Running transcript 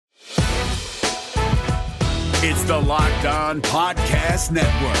It's the Locked On Podcast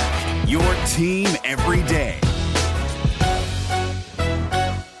Network, your team every day.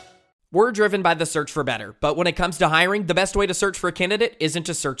 We're driven by the search for better, but when it comes to hiring, the best way to search for a candidate isn't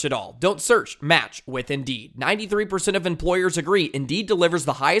to search at all. Don't search, match with Indeed. 93% of employers agree Indeed delivers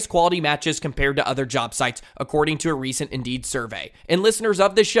the highest quality matches compared to other job sites, according to a recent Indeed survey. And listeners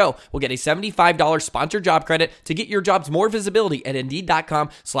of this show will get a $75 sponsored job credit to get your jobs more visibility at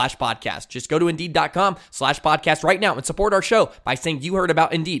Indeed.com/podcast. Just go to Indeed.com/podcast right now and support our show by saying you heard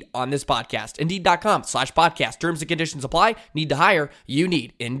about Indeed on this podcast. Indeed.com/podcast. Terms and conditions apply. Need to hire? You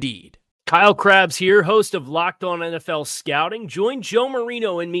need Indeed. Kyle Krabs here, host of Locked On NFL Scouting. Join Joe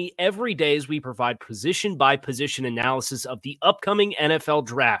Marino and me every day as we provide position-by-position analysis of the upcoming NFL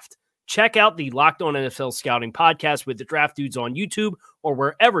Draft. Check out the Locked On NFL Scouting podcast with the Draft Dudes on YouTube or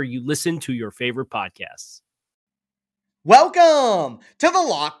wherever you listen to your favorite podcasts. Welcome to the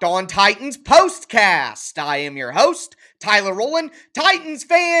Locked On Titans POSTCAST. I am your host, Tyler Rowland. Titans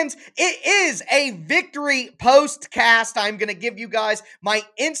fans, it is a victory POSTCAST. I'm going to give you guys my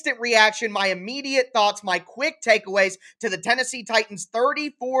instant reaction, my immediate thoughts, my quick takeaways to the Tennessee Titans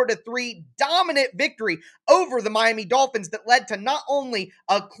 34-3 dominant victory over the Miami Dolphins that led to not only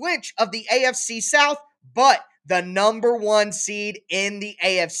a clinch of the AFC South, but the number one seed in the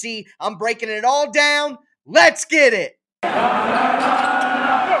AFC. I'm breaking it all down. Let's get it. You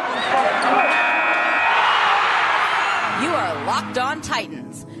are Locked On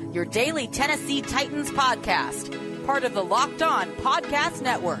Titans, your daily Tennessee Titans podcast, part of the Locked On Podcast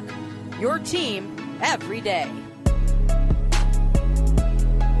Network, your team every day.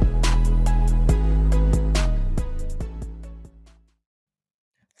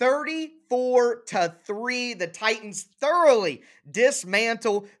 (34-3), the Titans thoroughly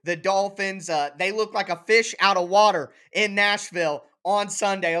dismantle the Dolphins. They look like a fish out of water in Nashville on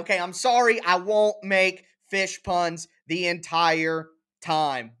Sunday. Okay, I'm sorry, I won't make fish puns the entire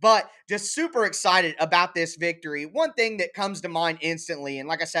time, but just super excited about this victory. One thing that comes to mind instantly, and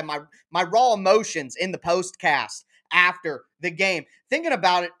like I said, my raw emotions in the postcast after the game, thinking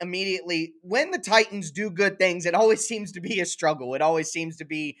about it immediately, when the Titans do good things, it always seems to be a struggle. It always seems to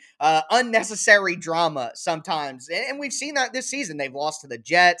be unnecessary drama sometimes. And we've seen that this season. They've lost to the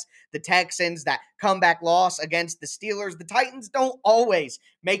Jets, the Texans, that comeback loss against the Steelers. The Titans don't always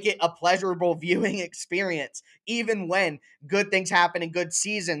make it a pleasurable viewing experience, even when good things happen and good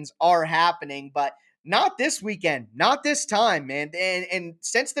seasons are happening. But not this weekend, not this time, man. And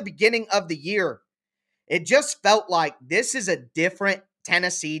since the beginning of the year, it just felt like this is a different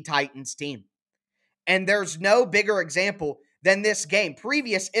Tennessee Titans team. And there's no bigger example than this game.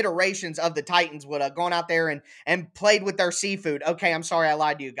 Previous iterations of the Titans would have gone out there and played with their seafood. Okay, I'm sorry I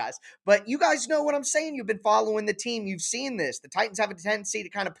lied to you guys. But you guys know what I'm saying. You've been following the team. You've seen this. The Titans have a tendency to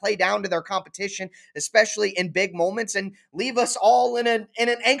kind of play down to their competition, especially in big moments, and leave us all in an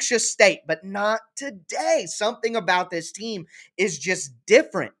anxious state. But not today. Something about this team is just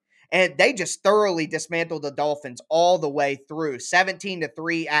different. And they just thoroughly dismantled the Dolphins all the way through.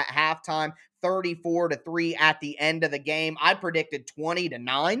 17-3 at halftime, 34-3 at the end of the game. I predicted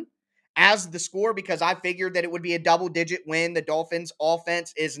 20-9 as the score because I figured that it would be a double-digit win. The Dolphins'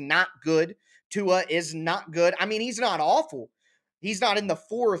 offense is not good. Tua is not good. I mean, he's not awful. He's not in the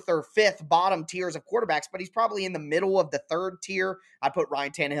fourth or fifth bottom tiers of quarterbacks, but he's probably in the middle of the third tier. I put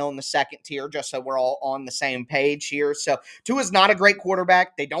Ryan Tannehill in the second tier just so we're all on the same page here. So Tua's not a great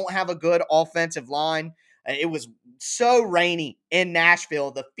quarterback. They don't have a good offensive line. It was so rainy in Nashville.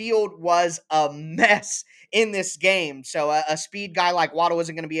 The field was a mess in this game. So a speed guy like Waddle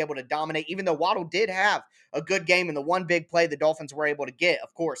isn't going to be able to dominate, even though Waddle did have a good game in the one big play the Dolphins were able to get.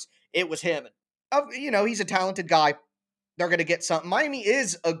 Of course, it was him. He's a talented guy. They're going to get something. Miami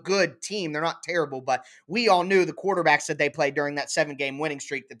is a good team. They're not terrible, but we all knew the quarterbacks that they played during that 7-game winning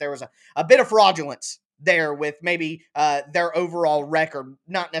streak that there was a bit of fraudulence there with maybe their overall record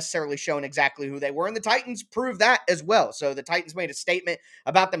not necessarily showing exactly who they were. And the Titans proved that as well. So the Titans made a statement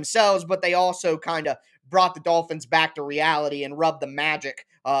about themselves, but they also kind of brought the Dolphins back to reality and rubbed the magic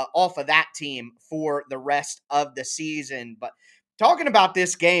off of that team for the rest of the season. But talking about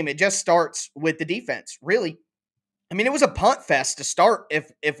this game, it just starts with the defense, really. I mean, it was a punt fest to start,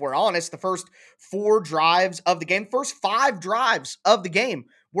 if we're honest. The first 4 drives of the game, first 5 drives of the game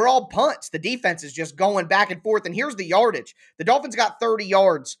were all punts. The defense is just going back and forth, and here's the yardage. The Dolphins got 30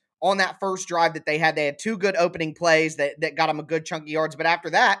 yards on that first drive that they had. They had 2 good opening plays that got them a good chunk of yards, but after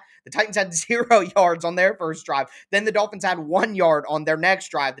that, the Titans had 0 yards on their first drive. Then the Dolphins had 1 yard on their next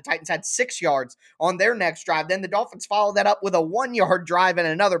drive. The Titans had 6 yards on their next drive. Then the Dolphins followed that up with a 1-yard drive and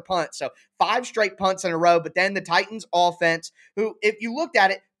another punt. So 5 straight punts in a row. But then the Titans offense, who, if you looked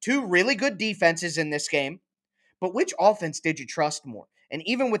at it, 2 really good defenses in this game. But which offense did you trust more? And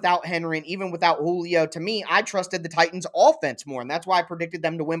even without Henry and even without Julio, to me, I trusted the Titans offense more. And that's why I predicted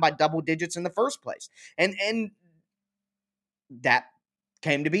them to win by double digits in the first place. And that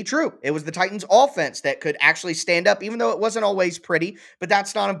came to be true. It was the Titans offense that could actually stand up, even though it wasn't always pretty, but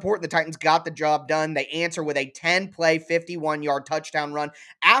that's not important. The Titans got the job done. They answer with a 10-play, 51-yard touchdown run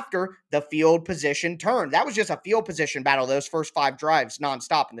after the field position turn. That was just a field position battle, those first 5 drives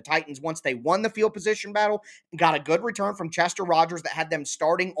nonstop. And the Titans, once they won the field position battle, got a good return from Chester Rogers that had them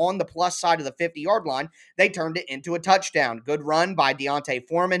starting on the plus side of the 50-yard line. They turned it into a touchdown. Good run by Deontay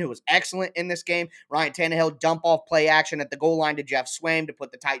Foreman, who was excellent in this game. Ryan Tannehill dump off play action at the goal line to Jeff Swaim to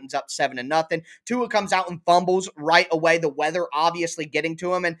put the Titans up 7-0. Tua comes out and fumbles right away. The weather obviously getting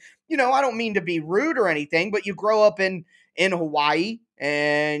to him. And, I don't mean to be rude or anything, but you grow up in Hawaii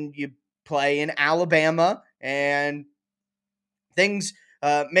and you play in Alabama and things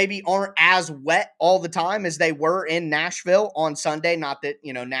maybe aren't as wet all the time as they were in Nashville on Sunday. Not that,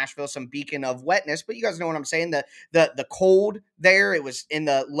 Nashville's some beacon of wetness, but you guys know what I'm saying. The cold there, it was in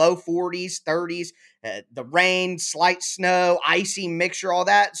the low 40s, 30s. The rain, slight snow, icy mixture, all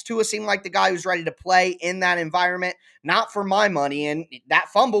that. Tua seemed like the guy who's ready to play in that environment. Not for my money, and that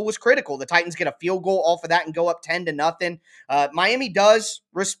fumble was critical. The Titans get a field goal off of that and go up 10-0. Miami does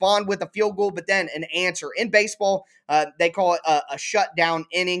respond with a field goal, but then an answer. In baseball, they call it a shutdown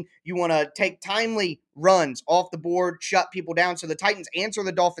inning. You want to take timely runs off the board, shut people down. So the Titans answer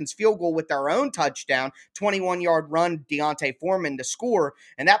the Dolphins field goal with their own touchdown, 21-yard run, Deontay Foreman to score,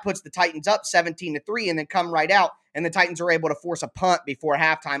 and that puts the Titans up 17-3 and then come right out, and the Titans are able to force a punt before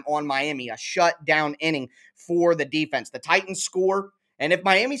halftime on Miami, a shutdown inning for the defense. The Titans score, and if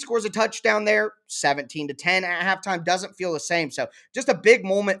Miami scores a touchdown there, 17-10 at halftime doesn't feel the same. So just a big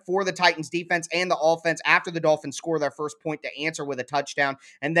moment for the Titans defense and the offense after the Dolphins score their first point to answer with a touchdown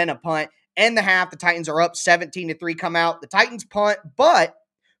and then a punt. End the half, the Titans are up 17-3, come out. The Titans punt, but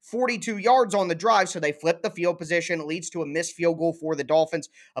 42 yards on the drive, so they flip the field position. It leads to a missed field goal for the Dolphins,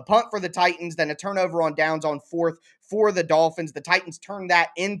 a punt for the Titans, then a turnover on downs on 4th for the Dolphins. The Titans turn that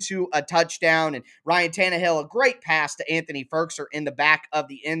into a touchdown, and Ryan Tannehill, a great pass to Anthony Ferkser in the back of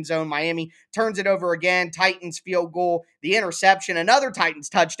the end zone. Miami turns it over again. Titans field goal, the interception, another Titans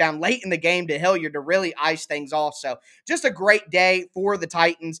touchdown late in the game to Hilliard to really ice things off. So just a great day for the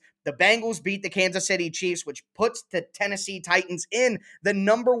Titans. The Bengals beat the Kansas City Chiefs, which puts the Tennessee Titans in the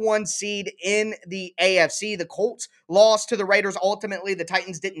number 1 seed in the AFC. The Colts lost to the Raiders. Ultimately, the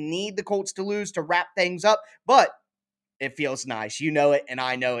Titans didn't need the Colts to lose to wrap things up, but it feels nice. You know it, and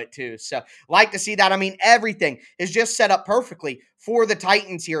I know it too. So, like to see that. I mean, everything is just set up perfectly for the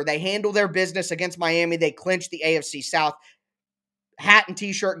Titans here. They handle their business against Miami. They clinch the AFC South. Hat and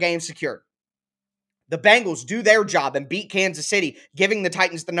t-shirt game secured. The Bengals do their job and beat Kansas City, giving the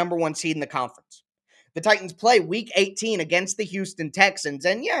Titans the number 1 seed in the conference. The Titans play Week 18 against the Houston Texans,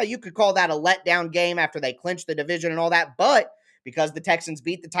 and yeah, you could call that a letdown game after they clinched the division and all that, but because the Texans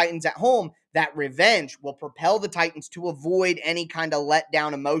beat the Titans at home, that revenge will propel the Titans to avoid any kind of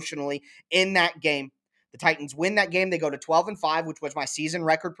letdown emotionally in that game. The Titans win that game. They go to 12-5, which was my season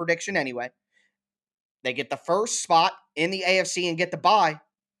record prediction anyway. They get the first spot in the AFC and get the bye.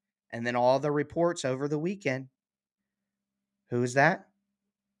 And then all the reports over the weekend. Who's that?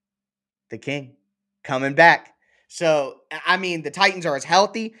 The King. Coming back. So, I mean, the Titans are as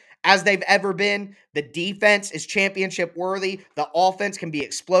healthy as they've ever been. The defense is championship worthy. The offense can be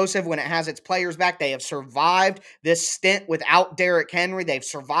explosive when it has its players back. They have survived this stint without Derrick Henry. They've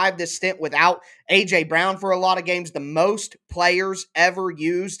survived this stint without A.J. Brown for a lot of games. The most players ever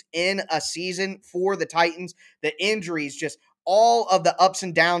used in a season for the Titans. The injuries, just all of the ups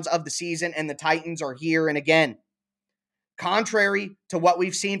and downs of the season, and the Titans are here. And again, contrary to what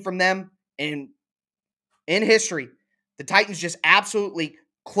we've seen from them in history, the Titans just absolutely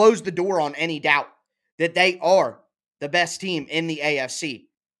closed the door on any doubt that they are the best team in the AFC.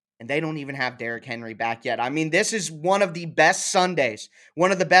 And they don't even have Derrick Henry back yet. I mean, this is one of the best Sundays,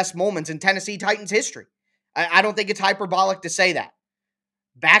 one of the best moments in Tennessee Titans history. I don't think it's hyperbolic to say that.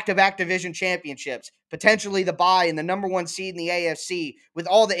 Back-to-back division championships, potentially the bye and the number 1 seed in the AFC with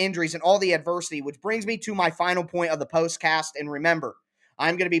all the injuries and all the adversity, which brings me to my final point of the postcast. And remember,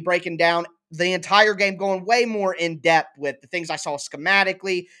 I'm going to be breaking down the entire game, going way more in depth with the things I saw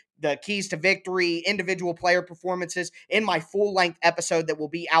schematically, the keys to victory, individual player performances in my full-length episode that will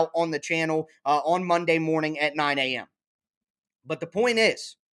be out on the channel on Monday morning at 9 a.m. But the point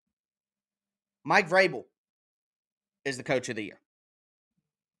is, Mike Vrabel is the coach of the year.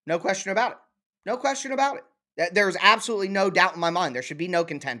 No question about it. No question about it. There's absolutely no doubt in my mind. There should be no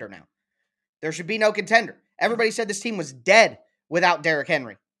contender now. There should be no contender. Everybody said this team was dead without Derrick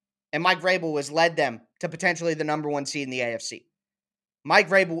Henry. And Mike Vrabel has led them to potentially the number 1 seed in the AFC. Mike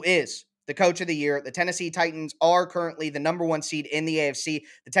Vrabel is the coach of the year. The Tennessee Titans are currently the number 1 seed in the AFC.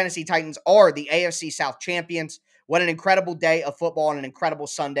 The Tennessee Titans are the AFC South champions. What an incredible day of football and an incredible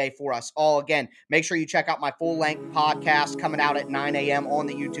Sunday for us all. Again, make sure you check out my full-length podcast coming out at 9 a.m. on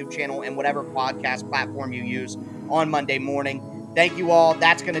the YouTube channel and whatever podcast platform you use on Monday morning. Thank you all.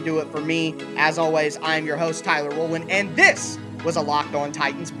 That's going to do it for me. As always, I am your host, Tyler Rowland, and this was a Locked On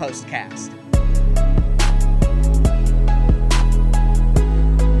Titans postcast.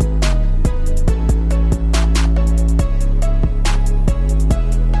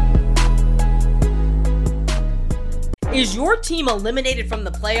 Is your team eliminated from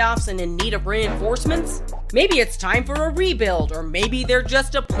the playoffs and in need of reinforcements? Maybe it's time for a rebuild, or maybe they're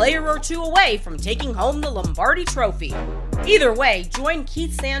just a player or two away from taking home the Lombardi Trophy. Either way, join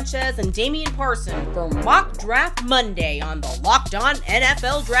Keith Sanchez and Damian Parson for Mock Draft Monday on the Locked On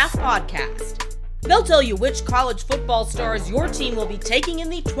NFL Draft Podcast. They'll tell you which college football stars your team will be taking in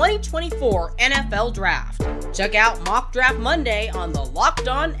the 2024 NFL Draft. Check out Mock Draft Monday on the Locked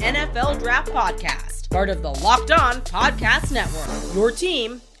On NFL Draft Podcast, part of the Locked On Podcast Network, your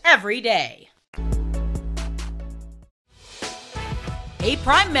team every day. Hey,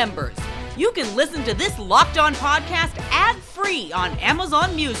 Prime members, you can listen to this Locked On podcast ad-free on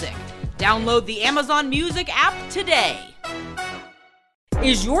Amazon Music. Download the Amazon Music app today.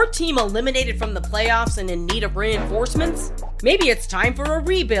 Is your team eliminated from the playoffs and in need of reinforcements? Maybe it's time for a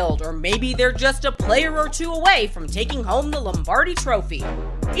rebuild, or maybe they're just a player or two away from taking home the Lombardi Trophy.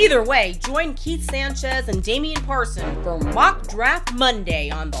 Either way, join Keith Sanchez and Damian Parson for Mock Draft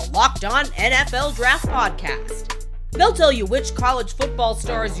Monday on the Locked On NFL Draft Podcast. They'll tell you which college football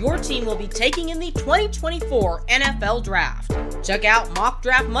stars your team will be taking in the 2024 NFL Draft. Check out Mock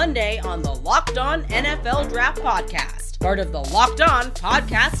Draft Monday on the Locked On NFL Draft Podcast, part of the Locked On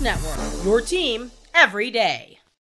Podcast Network, your team every day.